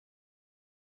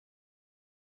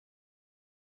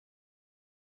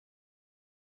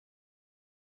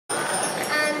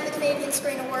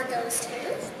Screen Award goes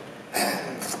to...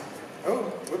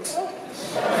 Oh, whoops. Oh.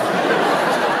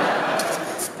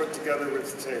 It's put together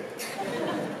with tape.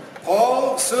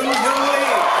 Paul Sun-Hyung Lee.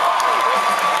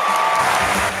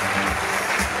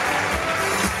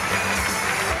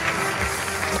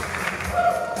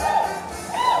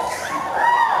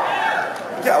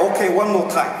 Yeah, okay, one more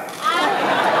time.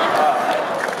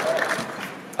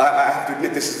 I have to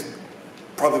admit, this is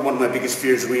probably one of my biggest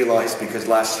fears realized because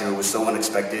last year was so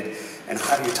unexpected. And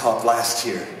how do you top last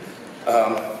year?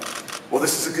 Well,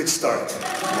 this is a good start.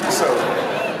 So,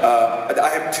 I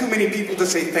have too many people to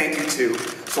say thank you to,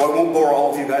 so I won't bore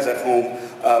all of you guys at home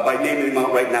by naming them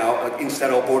out right now.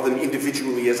 Instead, I'll bore them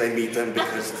individually as I meet them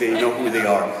because they know who they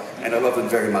are, and I love them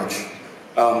very much.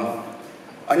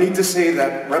 I need to say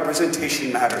that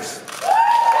representation matters.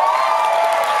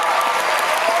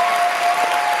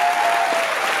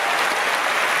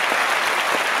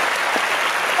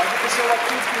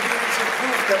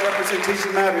 That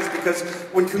representation matters because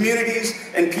when communities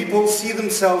and people see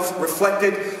themselves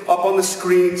reflected up on the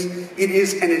screens, it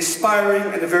is an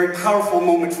inspiring and a very powerful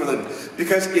moment for them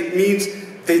because it means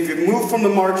they've moved from the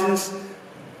margins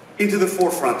into the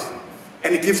forefront,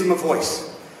 and it gives them a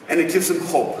voice and it gives them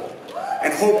hope.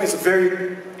 And hope is a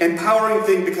very empowering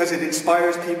thing because it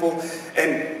inspires people,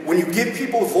 and when you give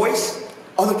people a voice,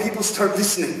 other people start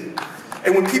listening.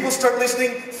 And when people start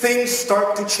listening, things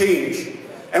start to change.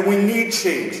 And we need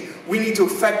change. We need to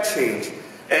affect change.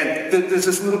 And there's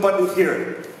this little button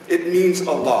here. It means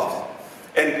a lot.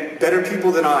 And better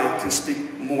people than I can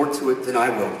speak more to it than I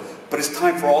will. But it's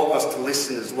time for all of us to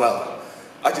listen as well.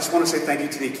 I just want to say thank you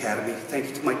to the Academy. Thank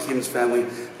you to my Kim's family,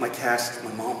 my cast,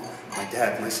 my mom, my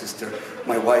dad, my sister,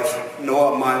 my wife,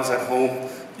 Noah, Miles at home.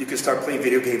 You can start playing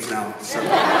video games now. So.